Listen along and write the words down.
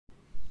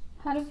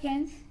Hello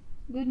friends,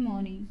 good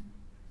morning.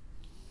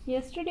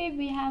 Yesterday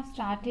we have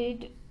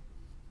started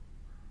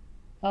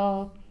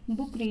a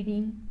book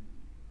reading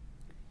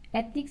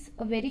Ethics,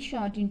 a very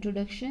short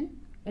introduction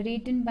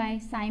written by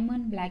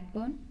Simon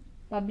Blackburn,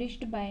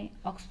 published by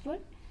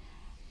Oxford,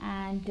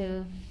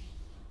 and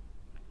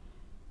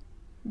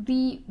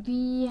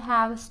we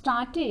have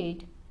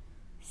started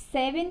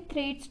 7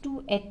 threats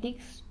to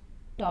ethics,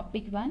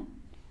 topic 1,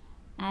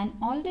 and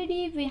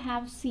already we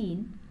have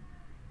seen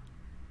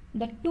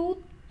the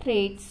two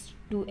threats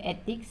to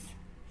ethics.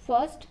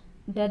 First,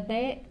 the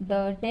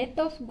death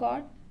of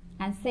God,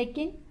 and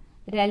second,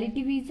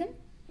 relativism.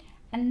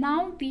 And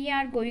now we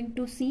are going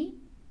to see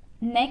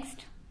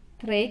next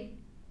threat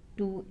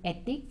to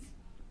ethics.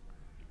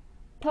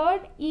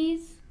 Third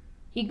is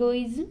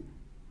egoism.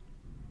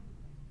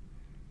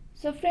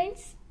 So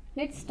friends,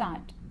 let's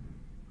start.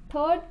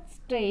 Third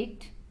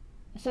threat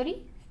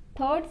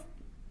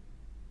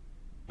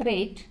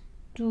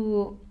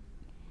to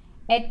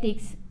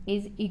ethics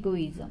is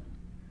egoism.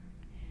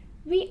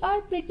 We are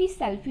pretty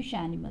selfish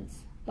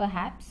animals.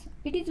 Perhaps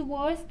it is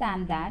worse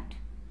than that.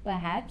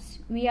 Perhaps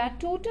we are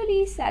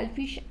totally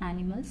selfish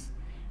animals.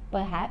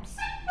 Perhaps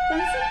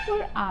concern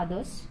for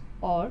others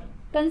or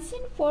concern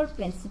for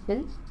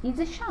principle is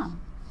a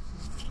sham.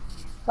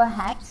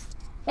 Perhaps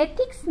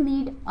ethics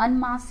need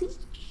unmasking.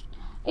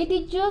 It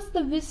is just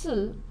the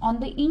whistle on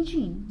the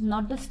engine,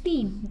 not the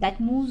steam that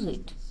moves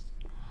it.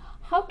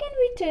 How can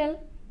we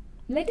tell?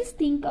 Let us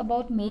think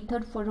about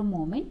method for a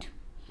moment.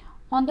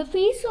 On the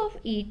face of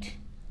it,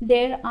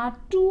 there are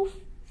two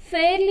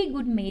fairly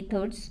good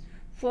methods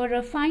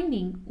for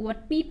finding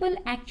what people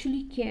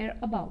actually care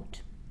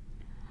about.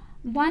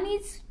 One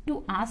is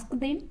to ask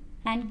them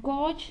and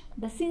gauge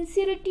the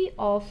sincerity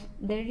of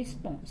their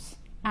response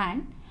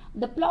and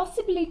the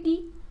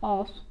plausibility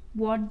of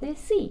what they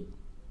say.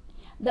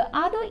 The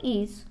other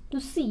is to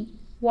see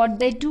what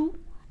they do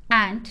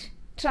and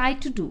try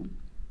to do.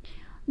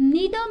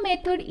 Neither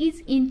method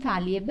is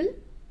infallible.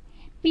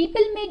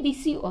 People may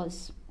deceive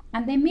us,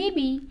 and they may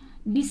be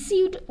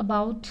deceived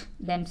about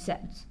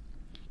themselves.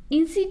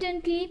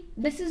 Incidentally,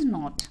 this is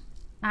not,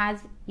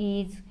 as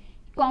is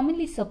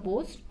commonly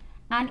supposed,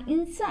 an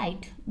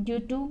insight due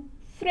to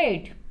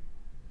Freud.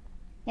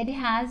 It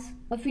has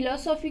a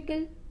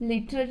philosophical,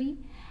 literary,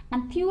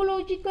 and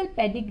theological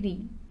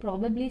pedigree,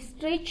 probably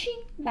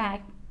stretching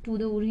back to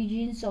the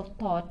origins of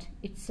thought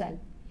itself.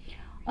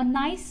 A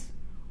nice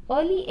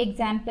early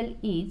example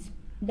is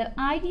the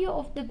idea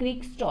of the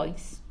Greek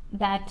Stoics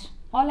that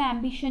all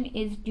ambition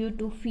is due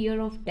to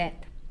fear of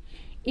death.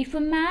 If a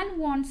man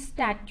wants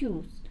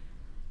statues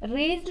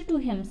raised to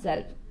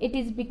himself, it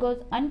is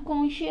because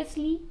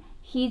unconsciously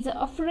he is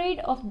afraid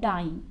of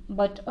dying,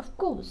 but of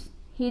course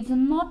he is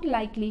not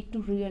likely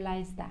to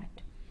realize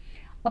that.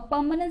 A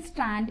permanent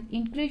stand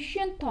in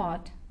Christian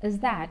thought is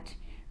that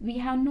we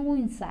have no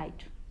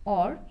insight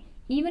or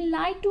even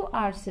lie to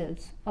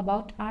ourselves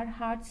about our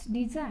heart's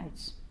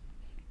desires.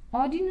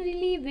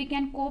 Ordinarily, we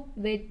can cope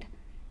with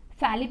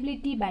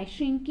fallibility by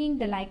shrinking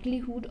the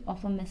likelihood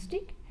of a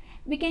mistake.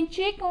 We can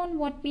check on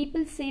what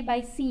people say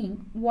by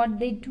seeing what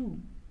they do.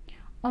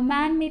 A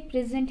man may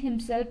present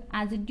himself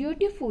as a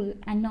dutiful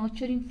and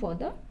nurturing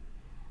father,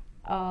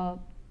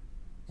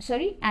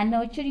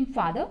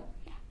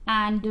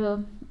 and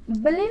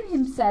believe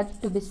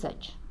himself to be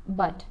such.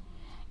 But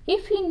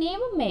if he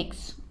never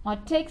makes or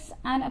takes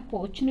an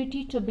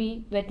opportunity to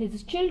be with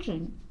his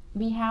children,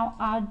 we have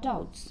our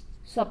doubts.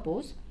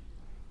 Suppose,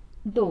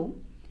 though,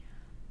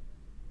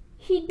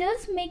 he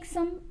does make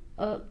such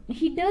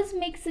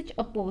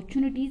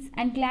opportunities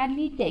and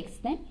gladly takes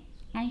them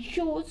and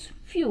shows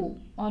few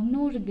or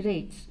no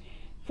regrets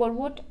for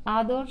what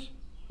other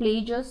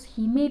pleasures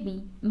he may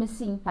be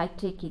missing by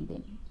taking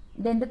them.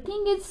 Then the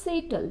thing is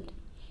settled.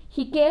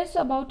 He cares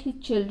about his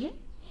children.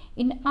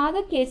 In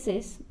other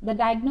cases, the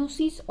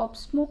diagnosis of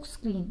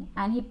smokescreen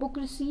and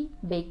hypocrisy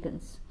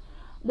beckons.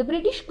 The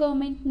British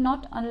government,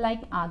 not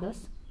unlike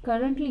others,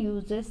 currently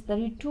uses the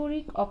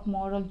rhetoric of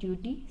moral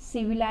duty,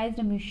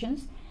 civilized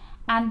missions,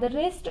 and the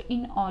rest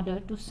in order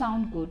to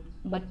sound good,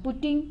 but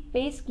putting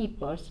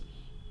peacekeepers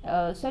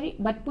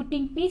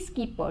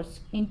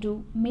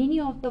into many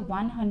of the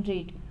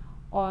 100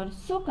 or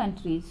so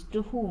countries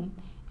to whom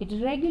it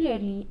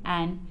regularly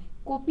and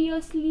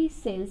copiously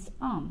sells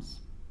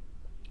arms.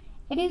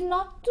 It is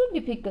not too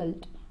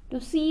difficult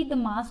to see the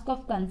mask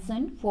of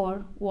concern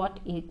for what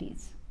it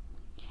is.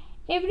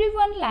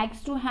 Everyone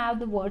likes to have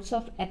the words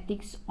of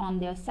ethics on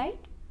their side.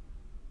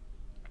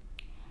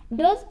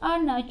 Does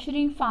our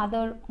nurturing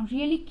father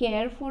really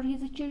care for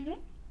his children?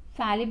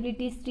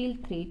 Fallibility still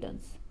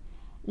threatens.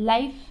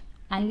 Life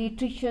and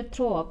literature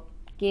throw up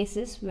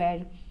cases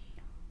where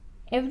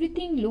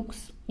everything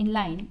looks in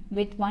line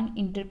with one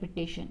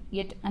interpretation,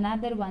 yet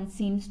another one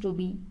seems to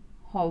be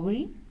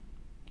hovering.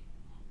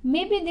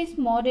 Maybe this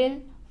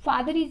model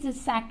father is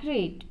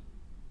scared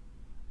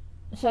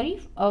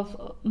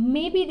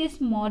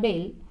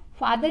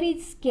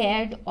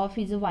of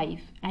his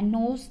wife and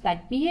knows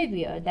that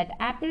behavior that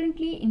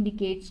apparently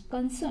indicates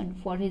concern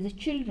for his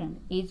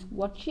children is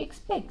what she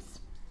expects.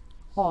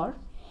 Or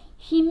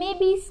He may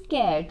be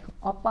scared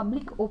of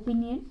public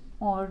opinion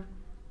or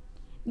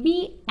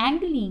be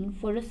angling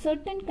for a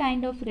certain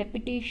kind of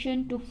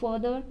reputation to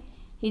further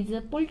his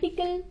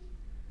political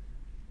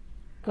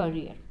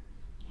career.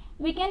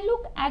 We can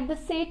look at the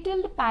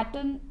settled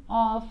pattern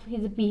of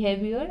his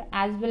behavior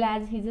as well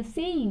as his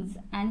sayings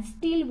and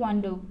still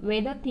wonder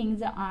whether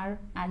things are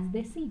as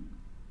they seem.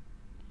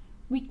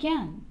 We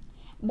can.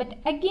 But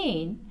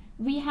again,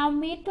 we have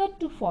method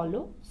to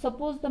follow.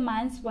 Suppose the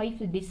man's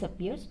wife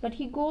disappears, but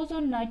he goes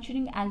on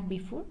nurturing as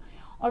before,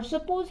 or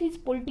suppose his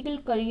political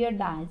career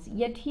dies,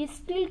 yet he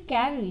still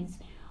carries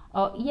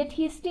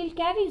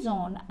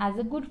on as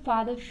a good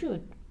father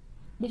should.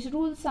 This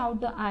rules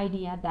out the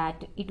idea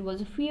that it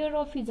was fear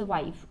of his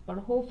wife or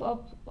hope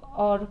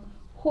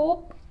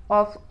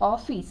of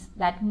office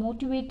that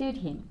motivated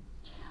him.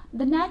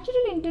 The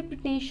natural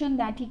interpretation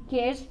that he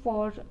cares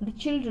for the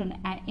children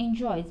and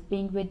enjoys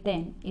being with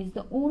them is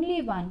the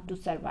only one to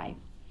survive.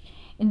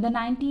 In the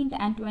 19th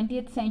and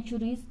 20th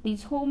centuries,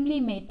 these homely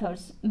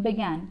methods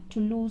began to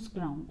lose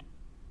ground.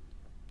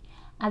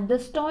 As the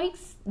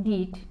Stoics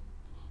did,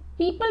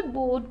 people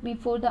bowed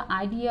before the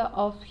idea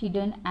of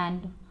hidden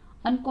and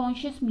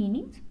unconscious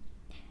meanings,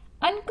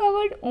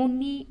 uncovered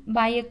only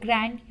by a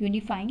grand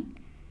unifying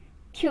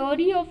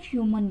theory of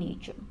human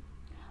nature.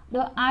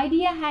 The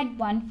idea had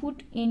one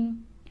foot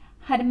in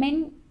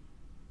hermeneutics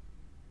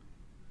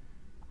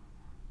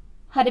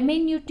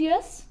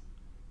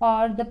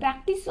or the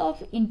practice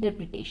of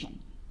interpretation.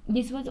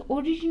 This was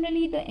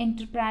originally the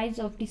enterprise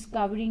of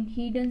discovering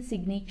hidden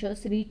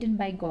signatures written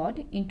by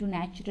God into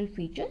natural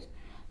features,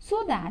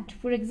 so that,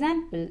 for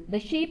example, the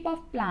shape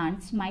of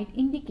plants might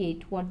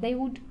indicate what they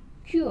would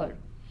cure.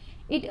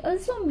 It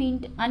also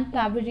meant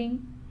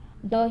uncovering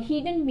the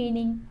hidden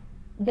meanings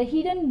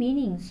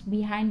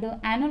behind the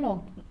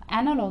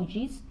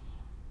analogies,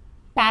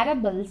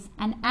 parables,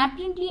 and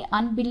apparently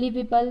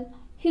unbelievable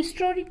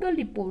historical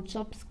reports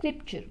of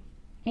Scripture.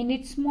 In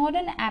its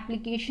modern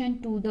application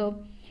to the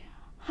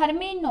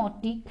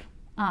hermeneutic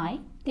eye,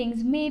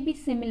 things may be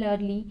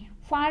similarly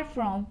far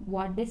from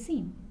what they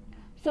seem.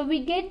 So we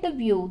get the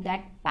view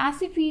that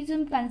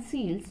pacifism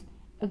conceals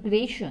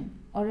aggression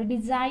or a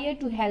desire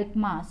to help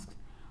masks,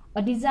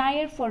 a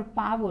desire for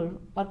power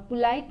or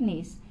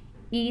politeness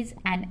is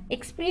an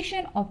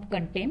expression of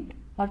contempt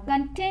or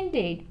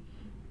contented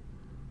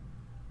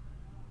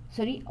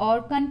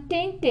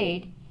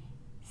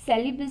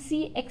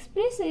celibacy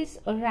expresses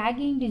a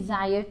ragging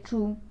desire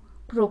to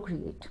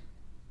procreate.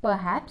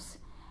 Perhaps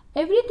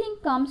everything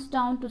comes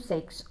down to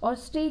sex or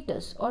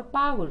status or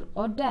power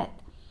or death.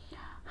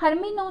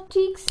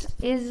 Hermeneutics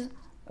is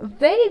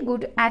very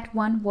good at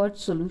one word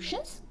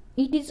solutions.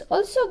 It is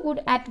also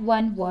good at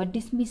one word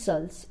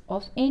dismissals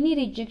of any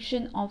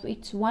rejection of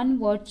its one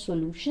word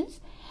solutions.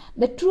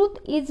 The truth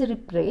is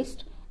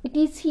repressed. It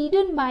is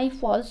hidden by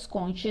false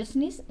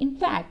consciousness. In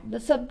fact, the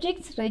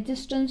subject's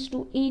resistance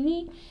to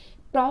any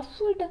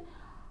proffered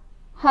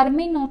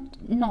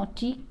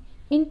hermeneutic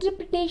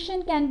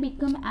interpretation can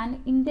become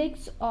an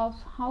index of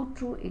how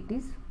true it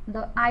is.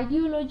 The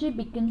ideology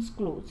becomes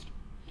closed.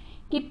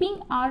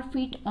 Keeping our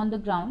feet on the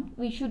ground,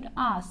 we should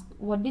ask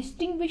what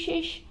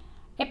distinguishes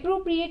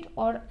appropriate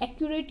or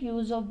accurate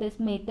use of this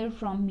method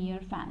from mere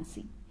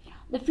fancy.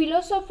 The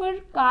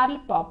philosopher Karl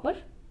Popper,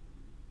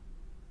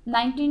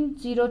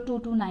 1902 to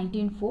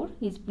 1904,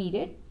 his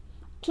period,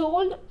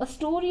 told a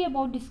story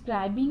about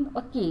describing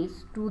a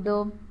case to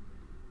the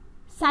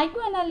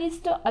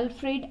psychoanalyst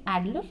Alfred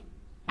Adler.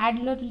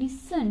 Adler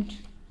listened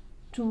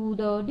to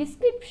the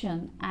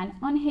description and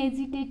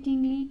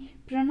unhesitatingly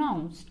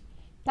pronounced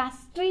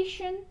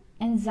castration,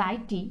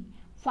 anxiety,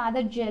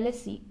 father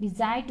jealousy,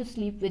 desire to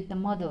sleep with the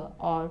mother,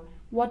 or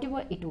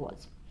whatever it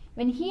was.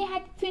 When he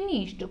had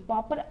finished,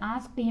 Popper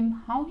asked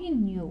him how he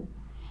knew.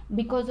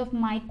 Because of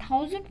my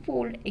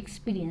thousandfold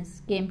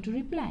experience, came to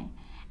reply.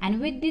 And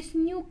with this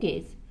new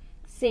case,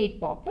 said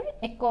Popper,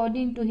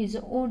 according to his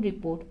own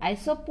report, I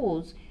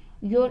suppose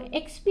your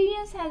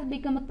experience has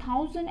become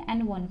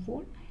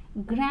 1001-fold.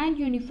 Grand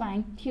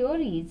unifying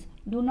theories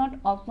do not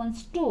often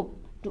stoop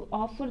to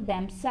offer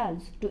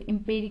themselves to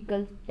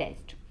empirical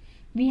test.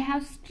 We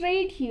have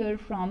strayed here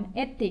from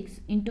ethics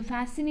into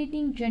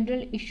fascinating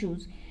general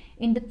issues.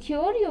 In the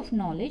theory of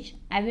knowledge,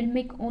 I will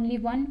make only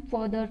one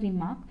further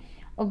remark.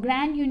 A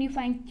grand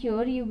unifying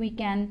theory we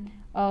can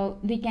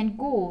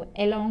go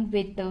along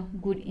with the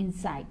good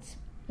insights.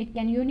 It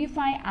can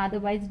unify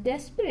otherwise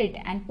desperate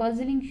and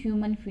puzzling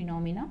human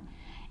phenomena.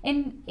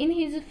 In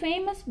his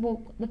famous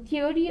book, The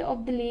Theory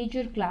of the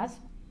Leisure Class,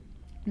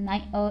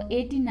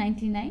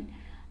 1899,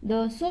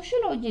 the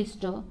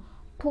sociologist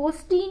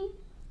Thorstein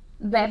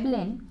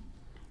Veblen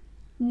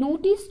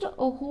noticed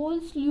a whole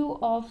slew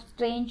of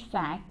strange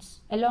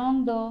facts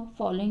along the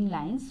following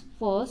lines.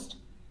 First,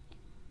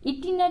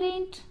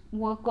 itinerant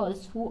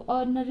workers who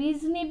earn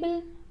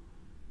reasonable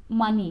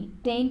money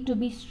tend to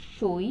be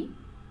showy,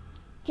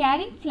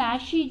 carrying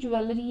flashy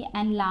jewelry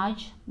and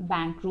large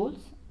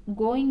bankrolls,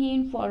 going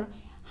in for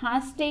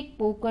high-stake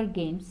poker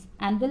games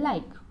and the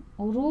like.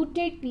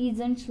 Rooted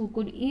peasants who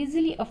could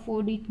easily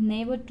afford it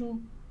never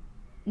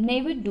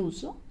do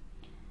so.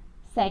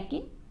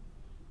 Second,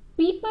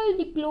 people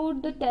deplore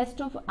the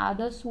test of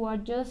others who are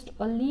just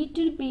a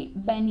little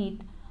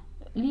beneath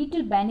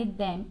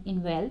them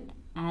in wealth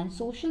and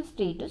social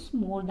status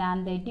more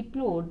than they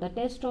deplore the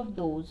test of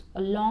those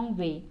a long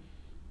way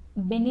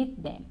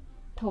beneath them.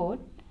 Third,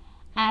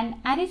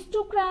 an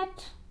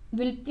aristocrat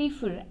will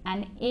prefer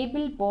an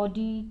able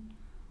bodied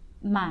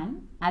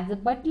man as a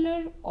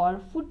butler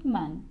or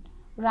footman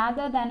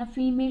rather than a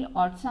female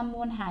or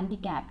someone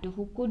handicapped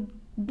who could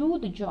do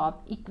the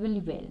job equally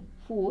well.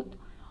 Fourth,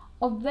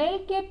 a well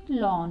kept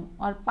lawn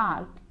or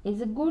park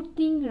is a good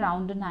thing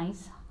round a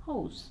nice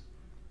house.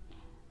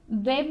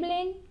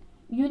 Veblen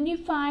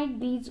unified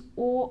these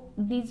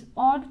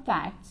odd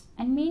facts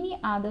and many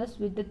others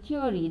with the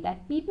theory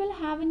that people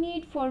have a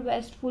need for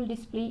wasteful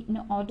display in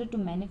order to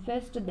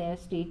manifest their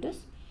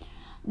status.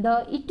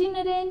 The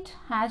itinerant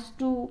has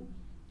to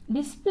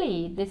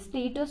display the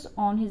status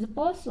on his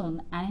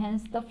person and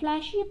hence the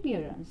flashy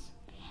appearance.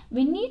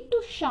 We need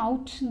to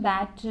shout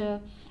that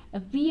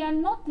we are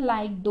not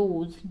like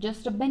those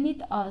just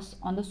beneath us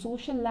on the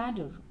social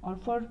ladder or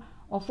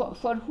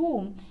for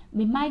whom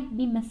we might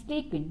be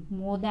mistaken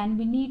more than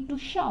we need to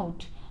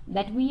shout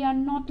that we are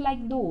not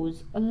like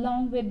those a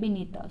long way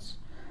beneath us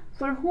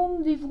for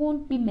whom we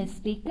won't be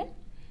mistaken.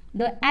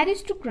 The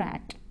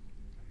aristocrat,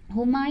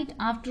 who might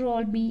after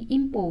all be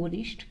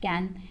impoverished,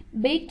 can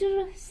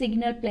better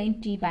signal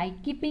plenty by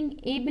keeping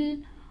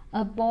able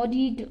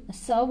bodied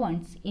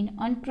servants in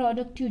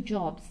unproductive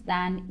jobs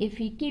than if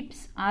he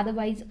keeps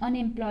otherwise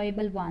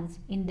unemployable ones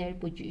in their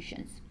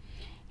positions.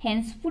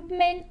 Hence,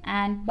 footmen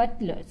and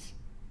butlers.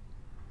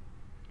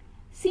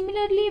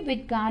 Similarly,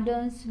 with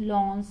gardens,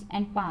 lawns,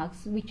 and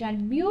parks, which are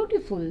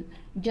beautiful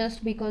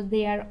just because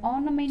they are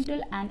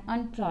ornamental and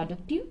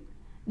unproductive,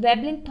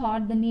 Veblen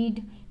thought the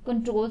need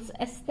controls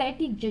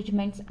aesthetic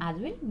judgments as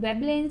well.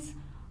 Veblen's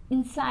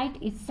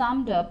insight is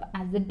summed up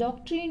as the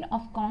doctrine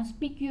of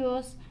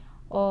conspicuous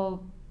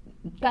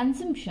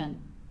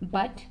consumption,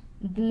 but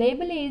the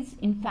label is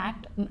in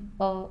fact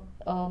a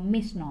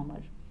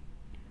misnomer.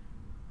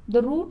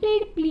 The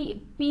rooted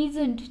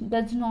peasant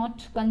does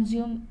not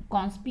consume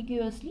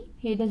conspicuously.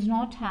 He does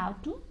not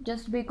have to,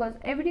 just because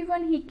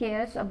everyone he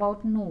cares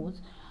about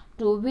knows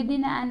to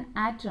within an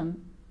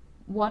atom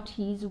what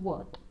he is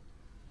worth.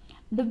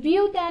 The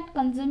view that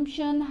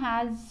consumption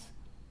has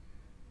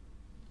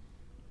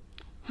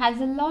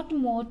a lot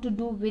more to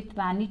do with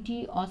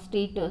vanity or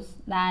status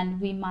than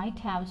we might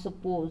have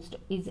supposed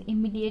is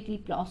immediately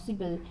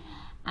plausible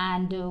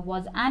and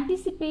was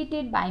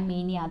anticipated by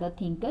many other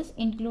thinkers,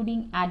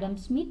 including Adam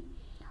Smith.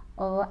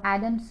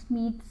 Adam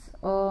Smith's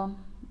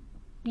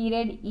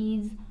period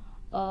is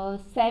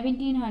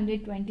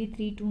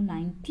 1723 to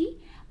 90,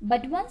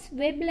 but once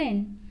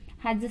Veblen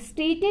has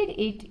stated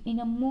it in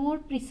a more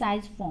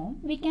precise form,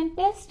 we can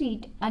test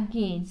it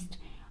against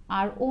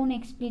our own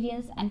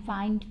experience and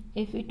find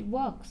if it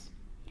works.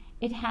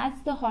 It has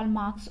the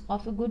hallmarks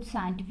of a good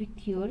scientific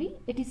theory.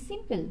 It is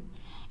simple.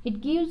 It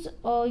gives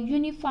a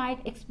unified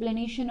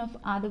explanation of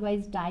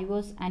otherwise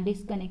diverse and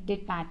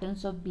disconnected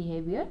patterns of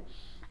behavior.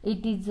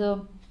 It is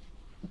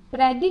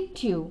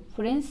predictive.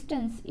 For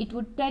instance, it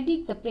would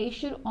predict the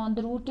pressure on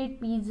the rooted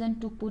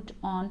peasant to put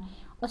on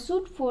a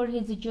suit for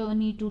his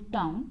journey to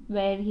town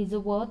where his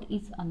worth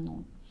is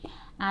unknown.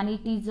 And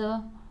it is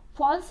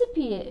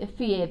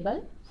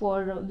falsifiable,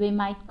 for we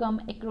might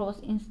come across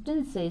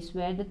instances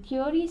where the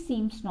theory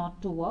seems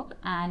not to work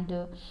and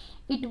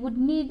it would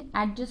need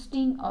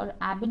adjusting or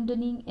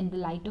abandoning in the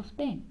light of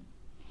them.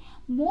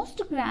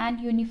 Most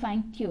grand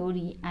unifying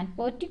theory, and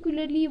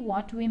particularly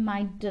what we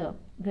might dub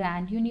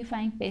grand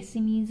unifying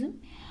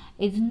pessimism,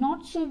 is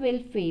not so well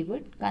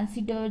favored.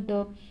 Consider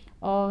the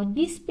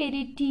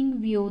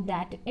dispiriting view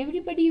that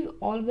everybody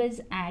always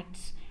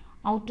acts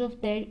out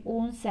of their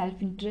own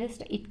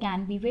self-interest. It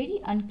can be very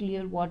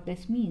unclear what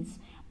this means,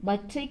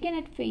 but taken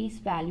at face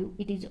value,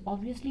 it is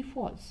obviously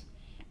false.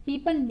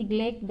 People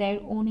neglect their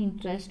own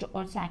interest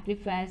or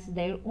sacrifice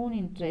their own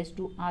interest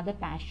to other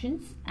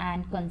passions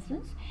and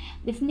concerns.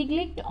 This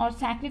neglect or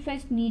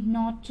sacrifice need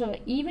not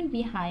even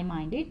be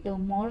high-minded. The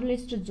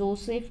moralist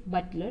Joseph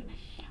Butler,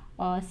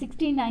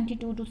 1692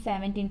 to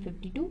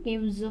 1752,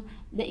 gives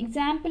the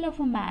example of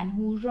a man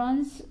who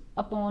runs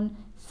upon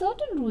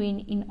certain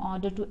ruin in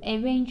order to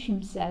avenge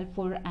himself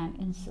for an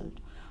insult.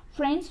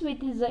 Friends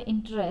with his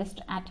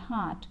interest at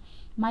heart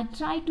might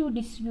try to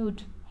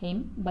dissuade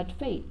him but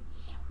fail.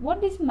 What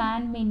this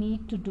man may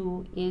need to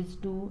do is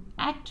to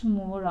act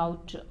more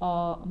out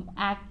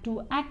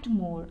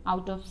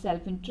of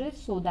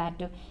self-interest, so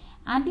that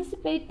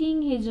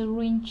anticipating his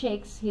ruin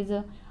checks his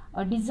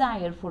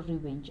desire for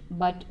revenge.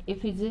 But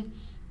if his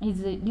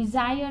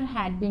desire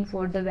had been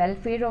for the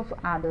welfare of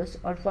others,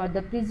 or for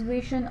the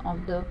preservation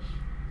of the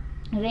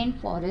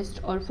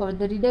rainforest, or for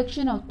the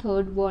reduction of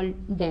third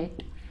world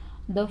debt,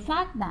 the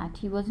fact that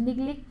he was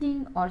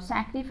neglecting or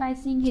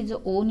sacrificing his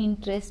own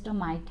interest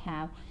might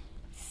have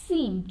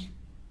seemed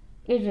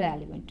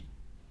irrelevant.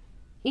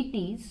 It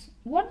is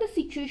what the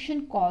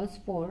situation calls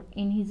for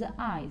in his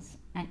eyes,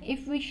 and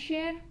if we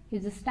share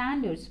his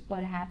standards,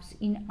 perhaps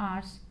in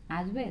ours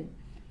as well.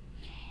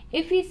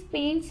 If he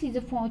spends his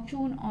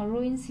fortune or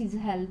ruins his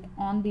health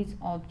on these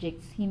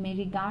objects, he may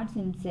regard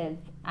himself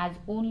as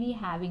only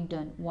having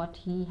done what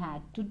he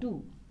had to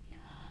do.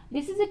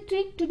 This is a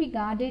trick to be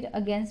guarded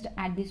against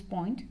at this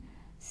point.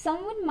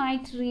 Someone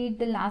might read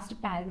the last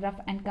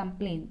paragraph and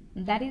complain.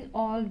 That is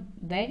all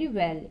very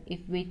well if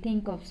we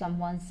think of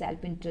someone's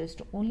self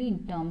interest only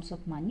in terms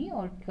of money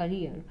or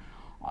career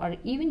or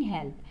even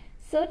health.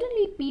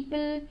 Certainly,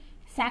 people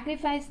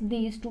sacrifice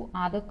these to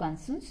other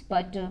concerns,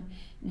 but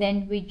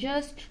then we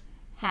just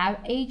have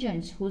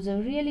agents whose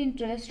real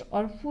interest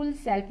or full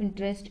self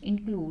interest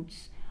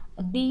includes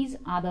these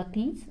other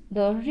things,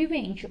 the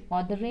revenge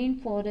or the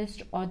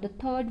rainforest or the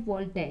third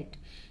world debt.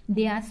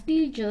 They are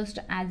still just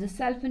as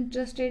self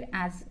interested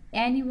as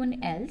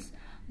anyone else.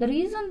 The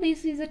reason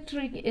this is a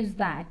trick is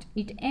that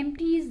it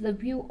empties the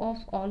view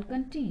of all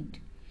content.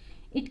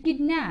 It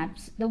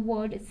kidnaps the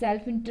word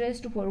self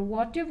interest for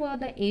whatever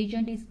the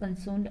agent is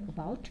concerned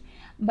about,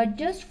 but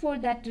just for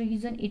that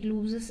reason it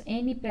loses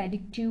any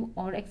predictive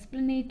or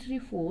explanatory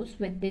force.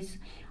 With this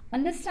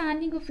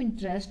understanding of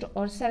interest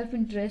or self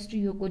interest,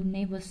 you could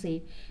never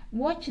say,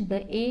 watch,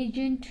 the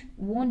agent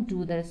won't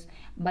do this,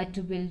 but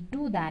will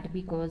do that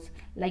because,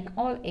 like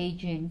all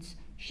agents,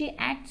 she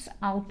acts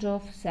out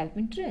of self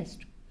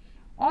interest.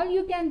 All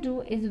you can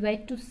do is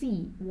wait to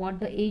see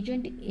what the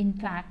agent in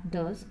fact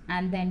does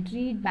and then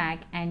read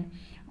back and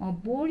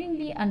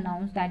boringly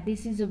announce that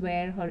this is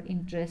where her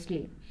interest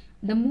lay.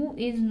 The move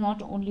is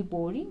not only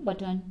boring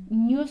but a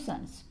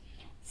nuisance.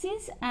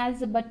 Since,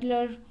 as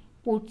Butler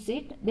puts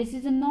it, this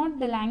is not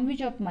the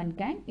language of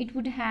mankind, it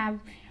would have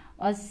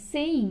a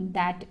saying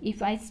that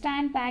if I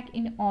stand back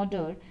in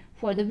order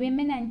for the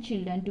women and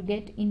children to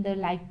get in the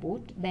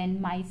lifeboat, then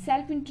my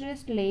self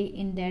interest lay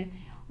in their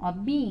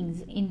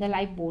beings in the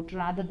lifeboat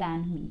rather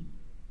than me.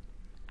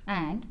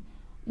 And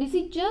this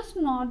is just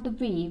not the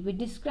way we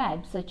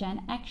describe such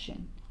an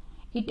action.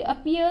 It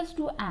appears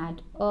to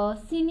add a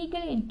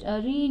cynical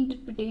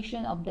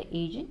reinterpretation of the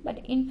agent,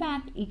 but in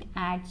fact it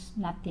adds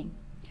nothing.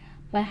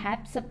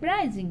 Perhaps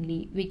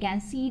surprisingly, we can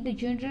see the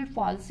general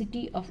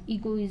falsity of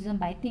egoism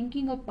by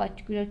thinking of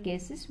particular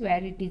cases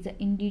where it is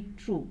indeed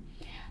true.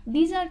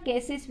 These are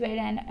cases where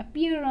an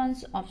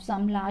appearance of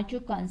some larger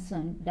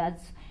concern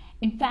does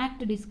in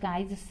fact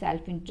disguise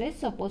self-interest.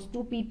 Suppose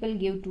two people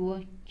give to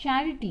a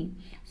charity.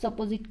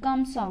 Suppose it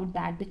comes out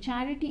that the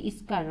charity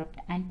is corrupt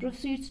and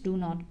proceeds do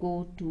not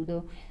go to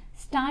the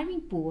starving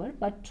poor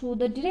but to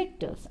the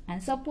directors.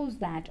 And suppose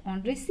that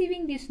on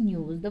receiving this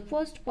news, the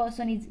first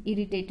person is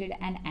irritated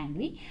and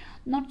angry,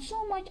 not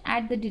so much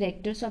at the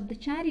directors of the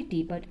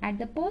charity but at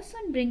the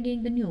person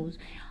bringing the news.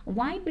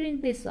 Why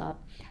bring this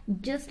up?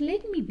 Just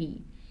let me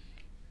be.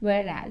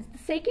 Whereas the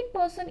second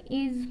person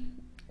is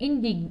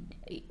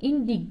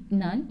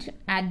indignant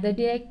at the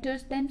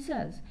directors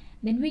themselves,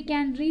 then we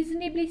can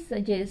reasonably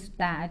suggest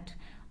that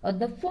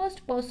the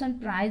first person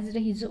prized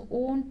his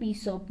own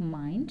peace of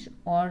mind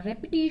or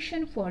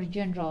reputation for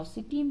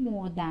generosity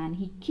more than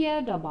he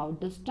cared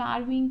about the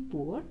starving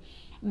poor,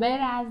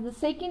 whereas the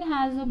second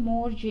has a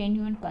more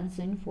genuine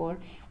concern for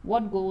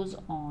what goes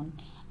on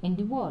in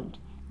the world,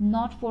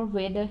 not for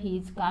whether he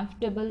is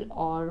comfortable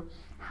or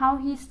how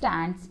he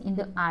stands in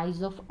the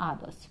eyes of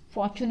others.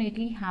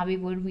 Fortunately,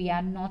 however, we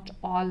are not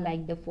all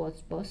like the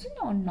first person,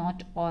 or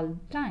not all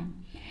the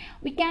time.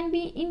 We can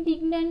be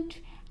indignant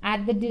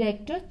at the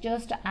director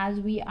just as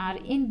we are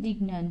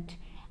indignant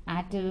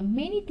at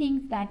many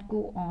things that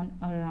go on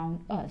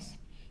around us.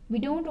 We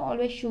don't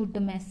always shoot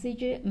the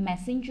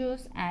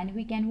messengers, and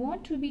we can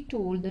want to be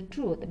told the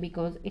truth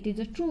because it is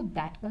the truth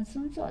that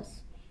concerns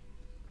us.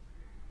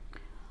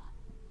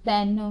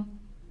 Then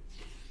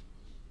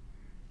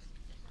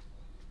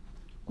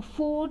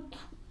fourth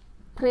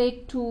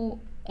threat to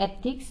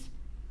ethics,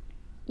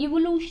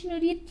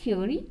 evolutionary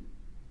theory.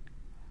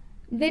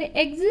 There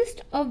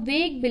exists a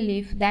vague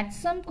belief that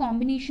some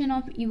combination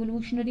of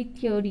evolutionary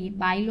theory,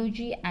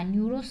 biology, and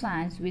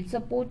neuroscience will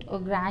support a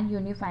grand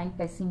unifying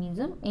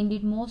pessimism.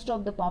 Indeed, most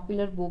of the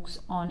popular books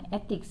on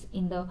ethics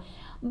in the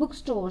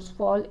bookstores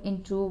fall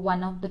into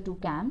one of the two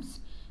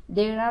camps.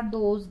 There are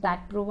those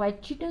that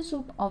provide chicken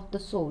soup of the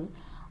soul,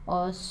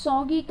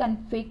 soggy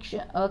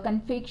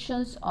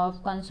confections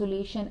of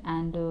consolation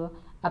and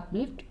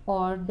uplift,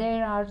 or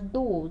there are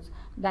those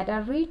that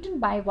are written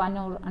by one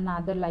or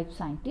another life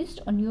scientist,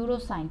 a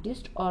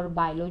neuroscientist, or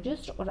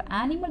biologist, or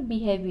animal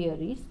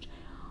behaviorist,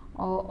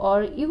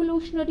 or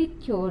evolutionary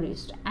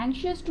theorist,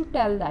 anxious to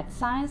tell that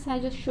science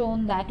has just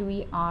shown that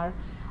we are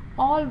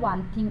all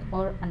one thing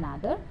or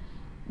another.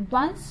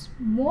 Once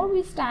more,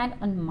 we stand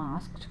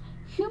unmasked.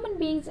 Human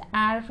beings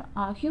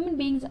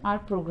are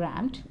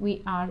programmed.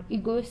 We are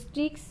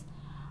egoistics.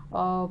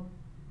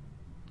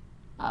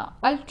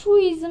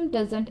 Altruism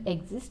doesn't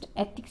exist.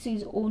 Ethics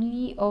is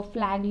only a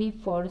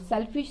flagleaf for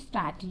selfish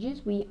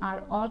strategies. We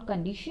are all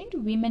conditioned.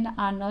 Women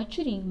are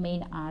nurturing,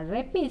 men are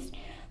rapists.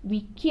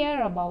 We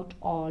care about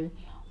all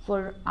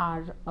for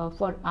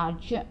our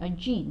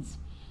genes.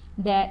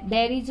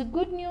 there is a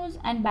good news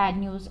and bad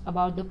news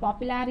about the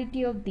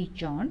popularity of the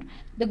genre.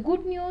 The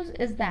good news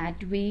is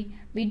that we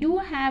do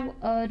have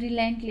a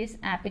relentless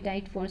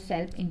appetite for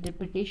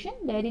self-interpretation.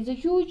 There is a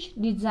huge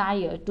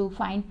desire to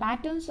find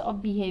patterns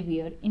of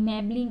behavior,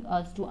 enabling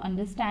us to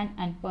understand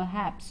and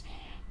perhaps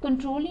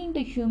controlling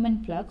the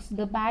human flux.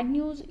 The bad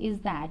news is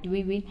that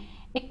we will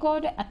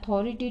accord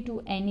authority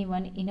to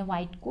anyone in a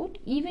white coat,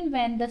 even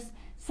when the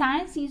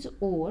science is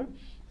over.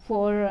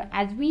 For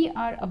as we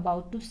are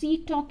about to see,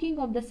 talking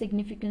of the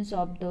significance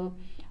of the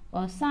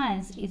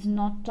science is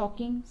not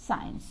talking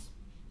science.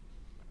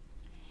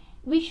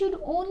 We should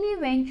only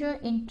venture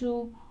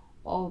into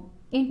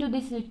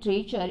this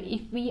literature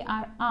if we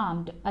are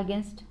armed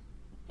against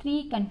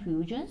three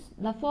confusions.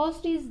 The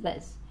first is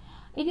this: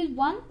 it is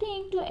one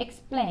thing to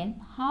explain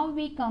how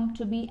we come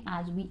to be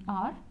as we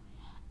are.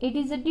 It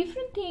is a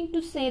different thing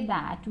to say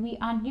that we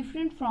are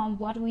different from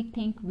what we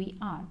think we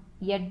are.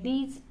 Yet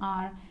these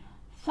are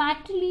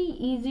fatally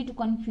easy to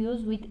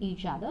confuse with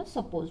each other.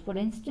 Suppose, for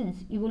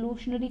instance,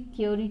 evolutionary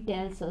theory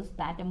tells us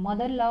that a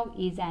mother love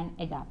is an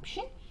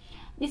adaptation.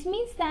 This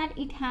means that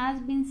it has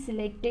been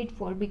selected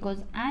for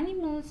because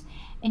animals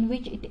in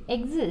which it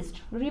exists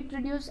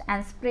reproduce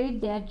and spread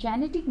their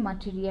genetic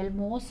material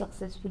more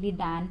successfully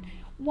than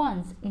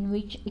ones in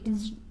which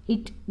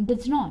it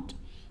does not.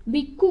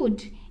 We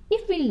could,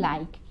 if we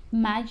like,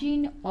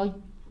 imagine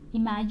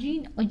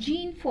a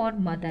gene for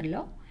mother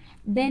love.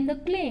 Then the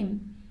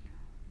claim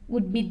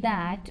would be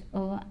that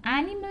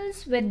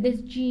animals with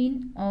this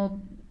gene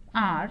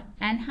are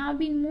and have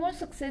been more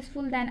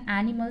successful than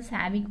animals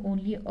having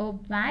only a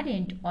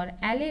variant or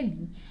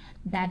allele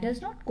that does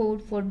not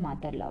code for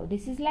mother love.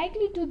 This is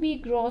likely to be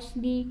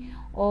grossly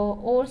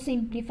or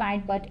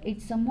simplified, but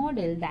it's a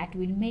model that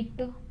will make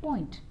the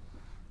point.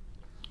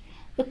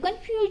 The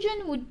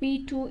confusion would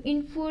be to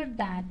infer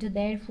that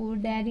therefore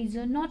there is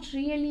not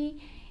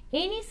really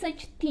any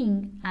such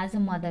thing as a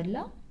mother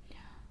love.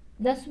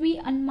 Thus we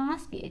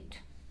unmask it.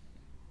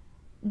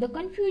 The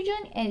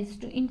confusion is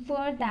to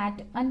infer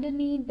that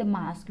underneath the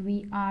mask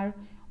we are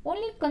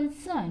only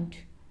concerned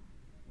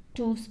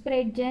to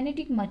spread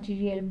genetic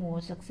material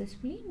more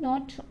successfully.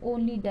 Not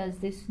only does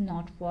this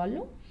not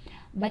follow,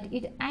 but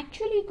it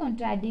actually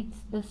contradicts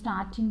the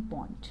starting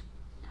point.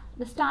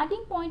 The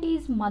starting point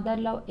is mother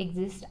love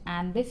exists,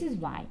 and this is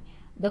why.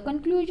 The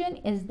conclusion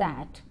is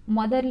that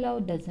mother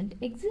love doesn't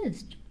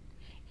exist.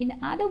 In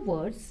other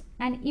words,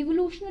 an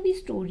evolutionary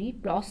story,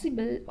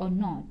 plausible or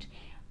not,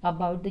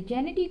 about the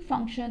genetic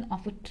function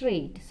of a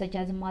trait such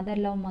as mother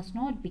love must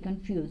not be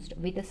confused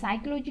with a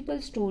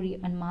psychological story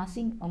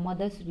unmasking a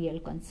mother's real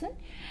concern.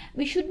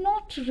 We should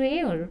not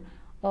rear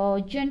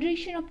a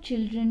generation of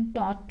children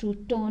taught to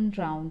turn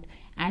round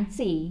and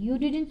say, "You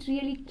didn't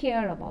really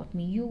care about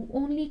me, you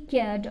only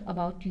cared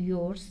about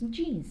your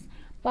genes."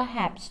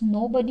 Perhaps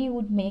nobody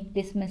would make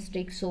this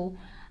mistake so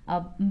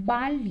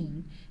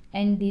baldly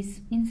in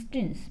this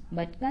instance,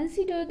 but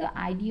consider the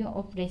idea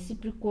of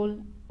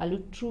reciprocal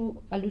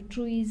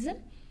altruism.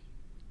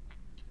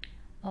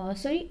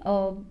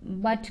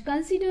 But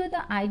consider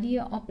the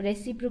idea of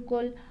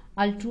reciprocal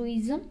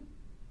altruism.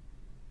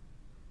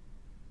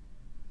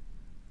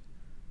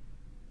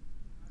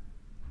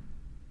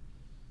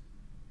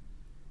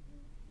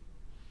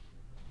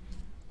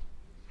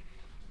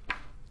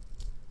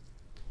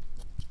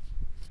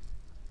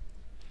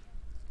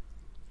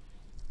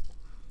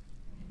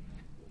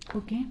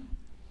 Okay.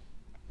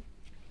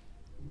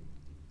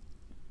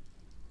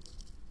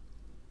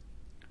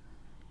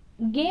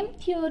 Game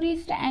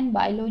theorists and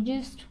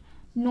biologists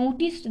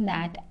noticed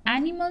that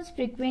animals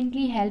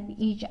frequently help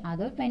each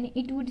other when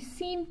it would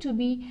seem to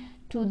be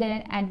to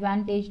their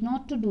advantage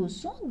not to do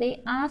so.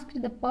 They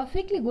asked the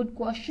perfectly good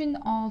question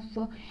of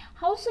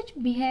how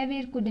such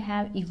behavior could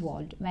have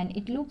evolved. When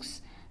it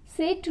looks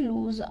said to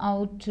lose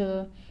out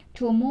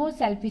to a more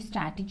selfish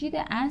strategy,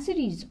 the answer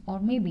is, or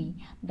maybe,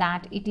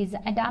 that it is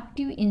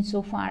adaptive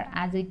insofar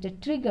as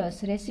it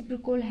triggers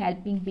reciprocal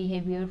helping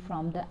behavior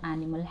from the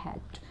animal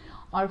helped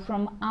or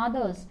from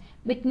others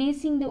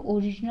witnessing the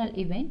original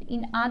event.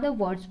 In other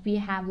words, we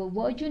have a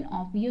version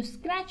of "you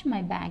scratch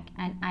my back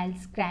and I'll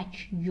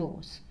scratch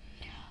yours."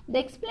 The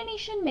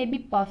explanation may be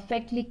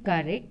perfectly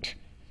correct.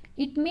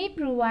 It may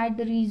provide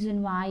the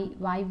reason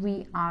why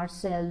we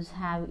ourselves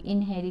have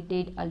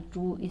inherited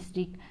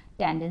altruistic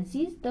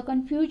tendencies. The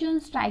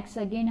confusion strikes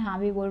again,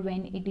 however,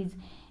 when it is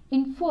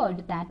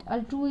inferred that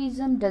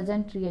altruism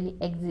doesn't really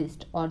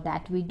exist or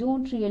that we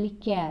don't really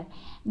care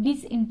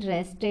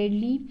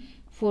disinterestedly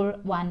for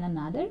one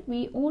another.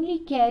 We only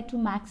care to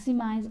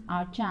maximize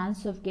our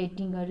chance of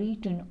getting a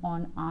return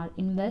on our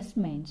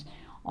investments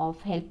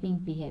of helping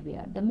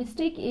behavior. The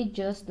mistake is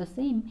just the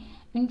same,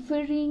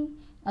 inferring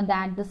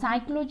that the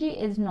psychology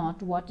is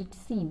not what it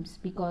seems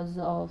because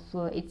of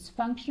its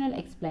functional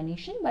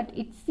explanation, but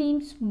it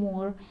seems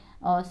more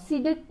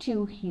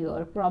seductive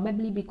here,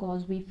 probably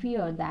because we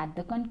fear that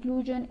the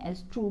conclusion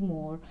is true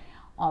more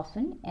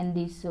often in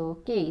this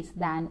case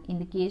than in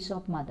the case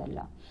of mother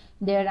love.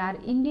 There are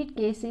indeed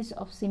cases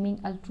of seeming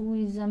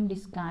altruism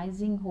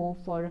disguising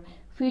hope for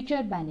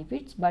future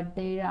benefits, but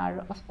there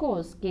are of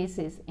course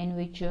cases in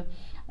which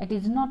it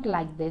is not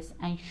like this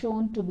and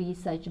shown to be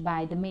such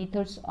by the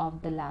methods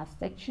of the last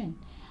section.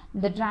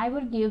 The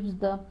driver gives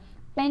the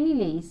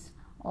penniless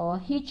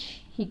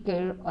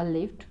hitchhiker a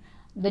lift.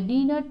 The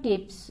dinner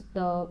tips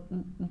the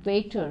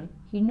waiter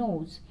he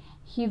knows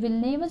he will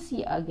never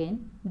see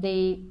again.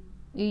 They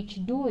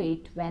each do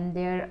it when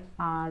there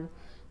are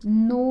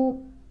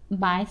no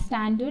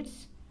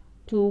bystanders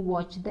to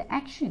watch the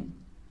action.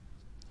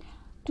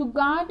 To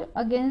guard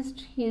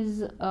against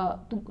this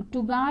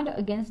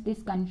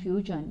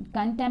confusion,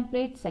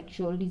 contemplate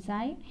sexual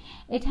desire.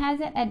 It has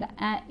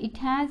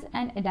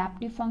an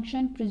adaptive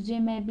function,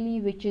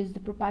 presumably, which is the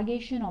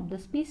propagation of the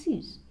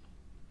species.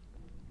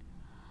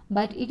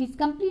 But it is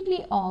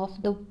completely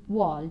off the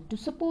wall to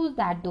suppose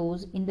that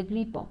those in the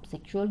grip of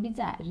sexual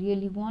desire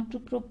really want to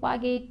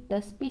propagate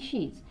the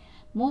species.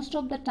 Most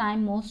of the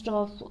time, most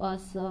of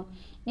us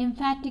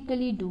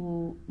emphatically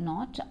do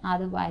not,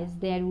 otherwise,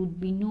 there would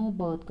be no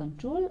birth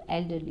control,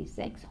 elderly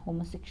sex,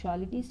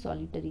 homosexuality,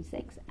 solitary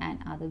sex, and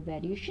other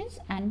variations,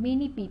 and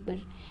many people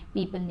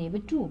never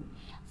do.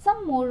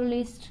 Some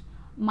moralists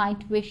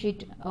might wish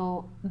it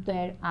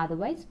were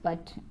otherwise,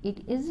 but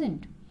it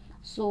isn't.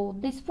 So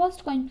this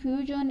first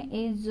confusion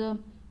is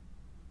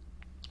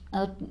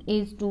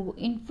to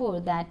infer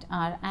that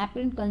our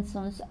apparent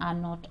concerns are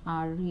not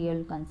our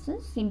real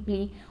concerns,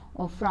 simply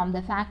from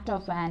the fact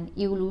of an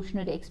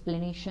evolutionary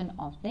explanation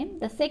of them.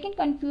 The second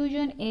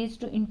confusion is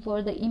to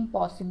infer the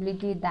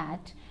impossibility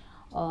that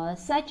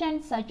such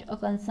and such a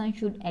concern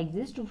should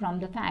exist from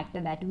the fact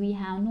that we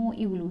have no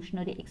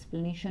evolutionary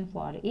explanation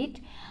for it.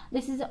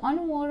 This is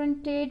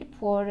unwarranted,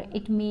 for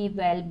it may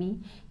well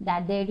be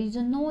that there is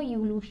no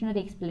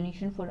evolutionary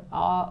explanation for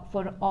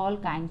all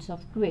kinds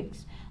of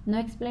quirks, no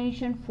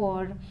explanation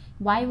for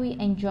why we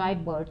enjoy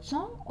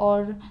birdsong,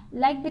 or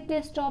like the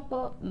taste of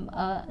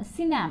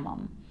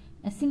cinnamon,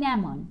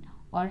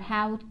 or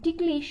have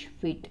ticklish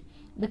feet.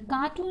 The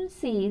cartoon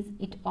says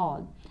it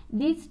all.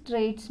 These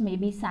traits may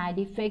be side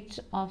effects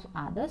of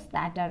others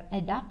that are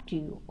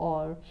adaptive,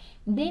 or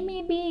they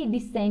may be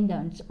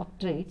descendants of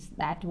traits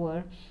that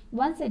were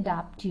once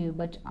adaptive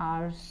but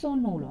are so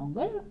no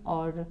longer,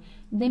 or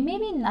they may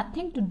be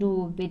nothing to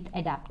do with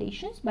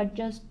adaptations but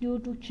just due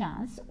to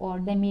chance, or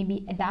they may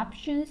be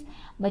adaptations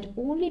but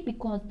only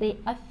because they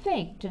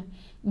affect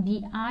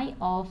the eye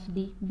of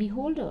the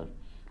beholder.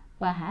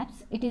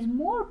 Perhaps it is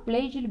more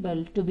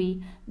pleasurable to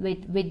be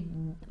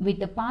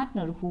with a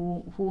partner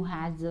who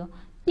has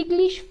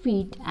ticklish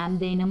feet, and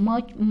then a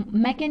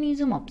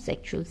mechanism of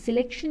sexual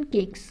selection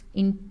kicks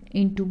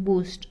in to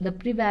boost the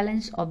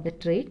prevalence of the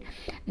trait.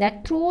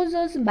 That throws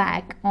us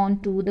back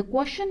onto the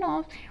question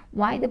of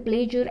why the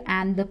pleasure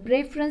and the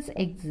preference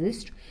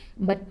exist,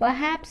 but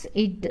perhaps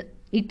it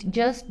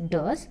just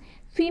does.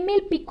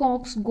 Female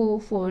peacocks go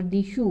for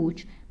the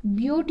huge,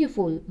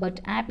 beautiful but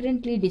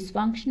apparently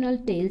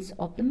dysfunctional tails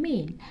of the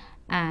male,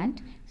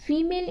 and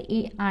female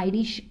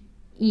Irish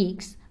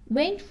eaks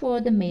went for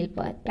the male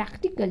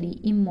practically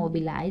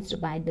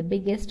immobilized by the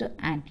biggest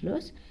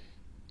antlers.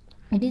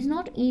 It is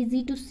not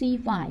easy to see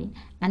why,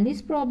 and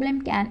this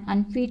problem can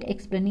unfit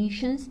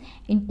explanations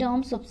in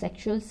terms of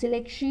sexual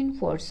selection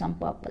for some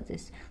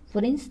purposes.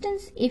 For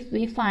instance, if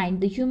we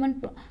find the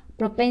human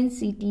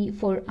propensity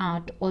for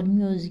art or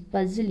music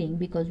puzzling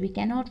because we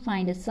cannot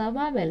find a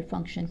survival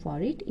function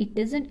for it, it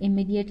doesn't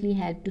immediately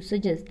help to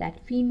suggest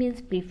that females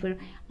prefer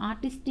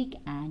artistic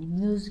and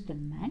musical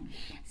men,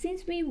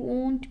 since we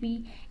won't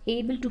be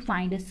able to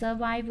find a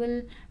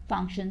survival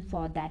function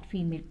for that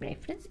female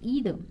preference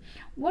either.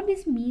 What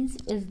this means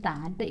is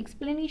that the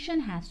explanation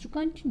has to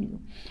continue.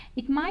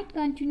 It might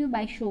continue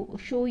by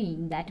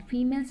showing that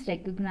females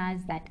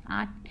recognize that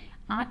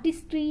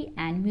artistry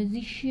and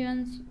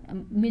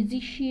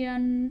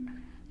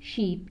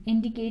musicianship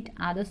indicate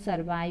other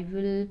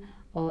survival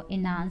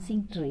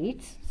enhancing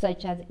traits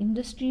such as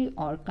industry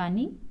or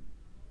cunning.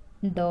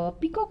 The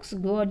peacock's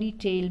gaudy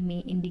tail may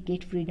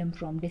indicate freedom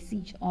from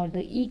disease, or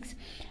the eag's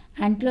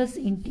antlers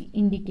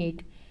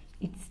indicate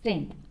its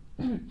strength.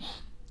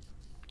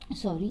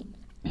 Sorry.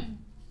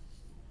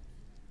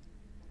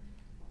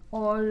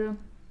 Or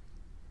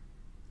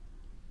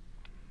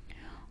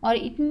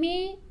it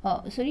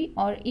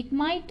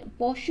might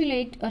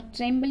postulate a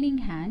trembling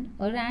hand,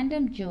 a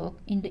random jerk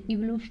in the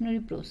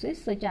evolutionary process,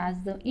 such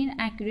as the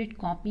inaccurate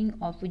copying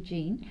of a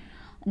gene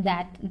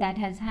that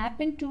has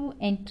happened to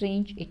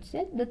entrench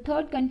itself. The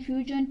third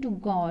confusion to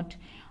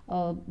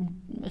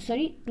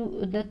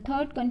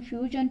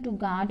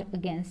guard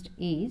against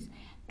is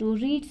to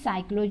read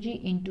psychology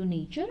into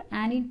nature,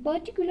 and in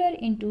particular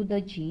into the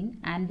gene,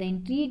 and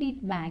then read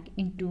it back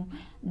into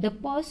the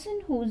person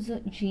whose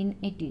gene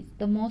it is.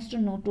 The most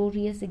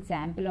notorious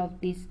example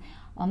of this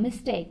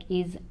mistake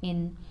is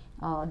in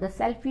The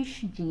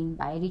Selfish Gene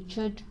by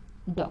Richard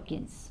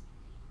Dawkins.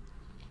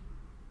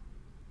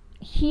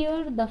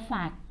 Here the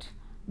fact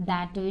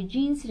that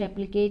genes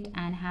replicate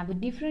and have a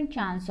different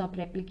chance of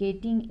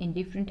replicating in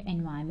different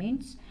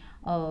environments,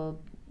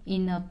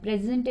 in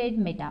presented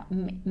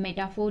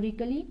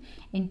metaphorically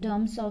in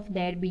terms of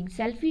their being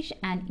selfish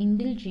and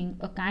indulging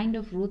a kind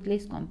of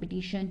ruthless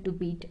competition to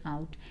beat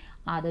out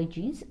other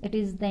genes. It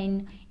is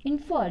then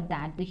inferred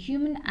that the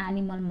human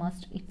animal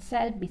must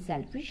itself be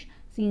selfish,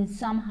 since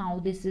somehow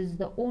this is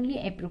the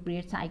only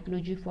appropriate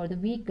psychology for the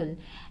vehicle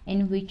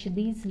in which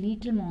these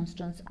little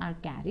monsters are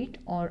carried.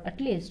 Or at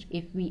least,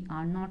 if we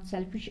are not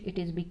selfish, it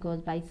is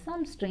because by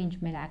some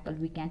strange miracle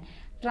we can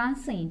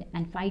transcend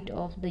and fight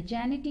off the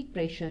genetic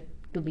pressure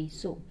to be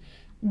so.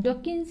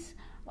 Dawkins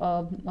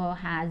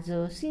has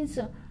since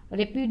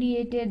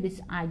repudiated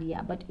this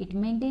idea, but it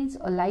maintains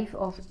a life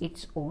of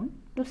its own.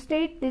 To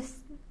state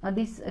this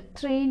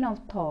train of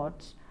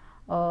thoughts,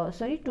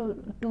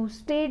 to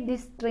state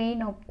this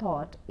train of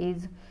thought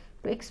is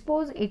to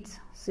expose its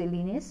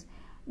silliness.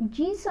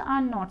 Genes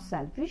are not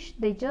selfish,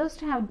 they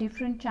just have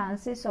different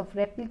chances of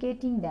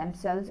replicating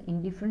themselves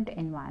in different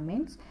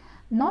environments.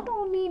 Not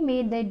only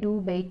may they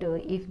do better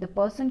if the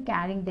person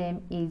carrying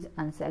them is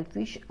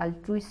unselfish,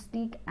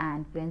 altruistic,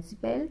 and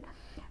principled,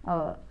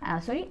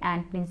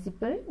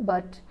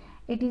 but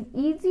it is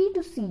easy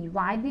to see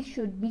why this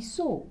should be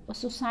so. A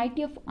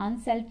society of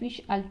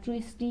unselfish,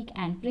 altruistic,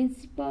 and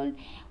principled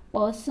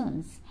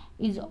persons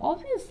is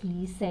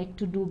obviously said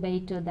to do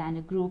better than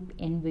a group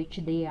in which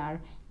they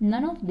are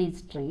none of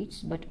these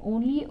traits, but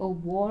only a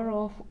war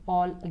of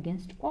all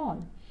against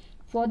all.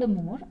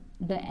 Furthermore,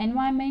 the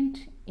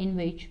environment in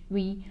which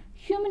we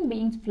human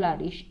beings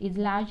flourish is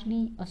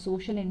largely a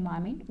social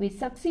environment. We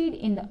succeed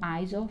in the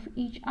eyes of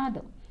each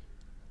other.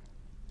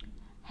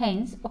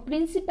 Hence, a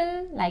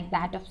principle like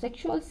that of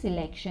sexual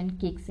selection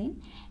kicks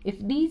in. If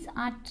these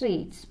are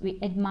traits we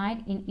admire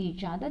in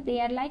each other, they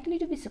are likely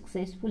to be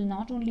successful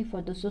not only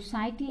for the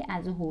society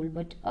as a whole,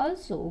 but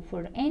also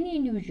for any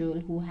individual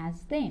who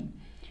has them.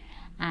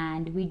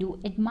 And we do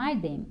admire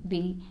them.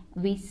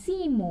 We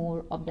see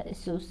more of the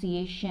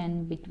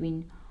association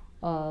between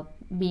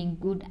being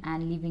good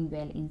and living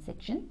well in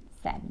section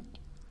 70.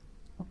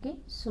 Okay,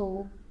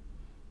 so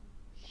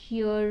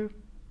here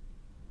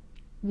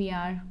we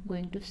are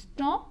going to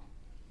stop.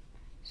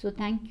 So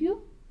thank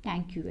you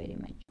very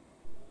much.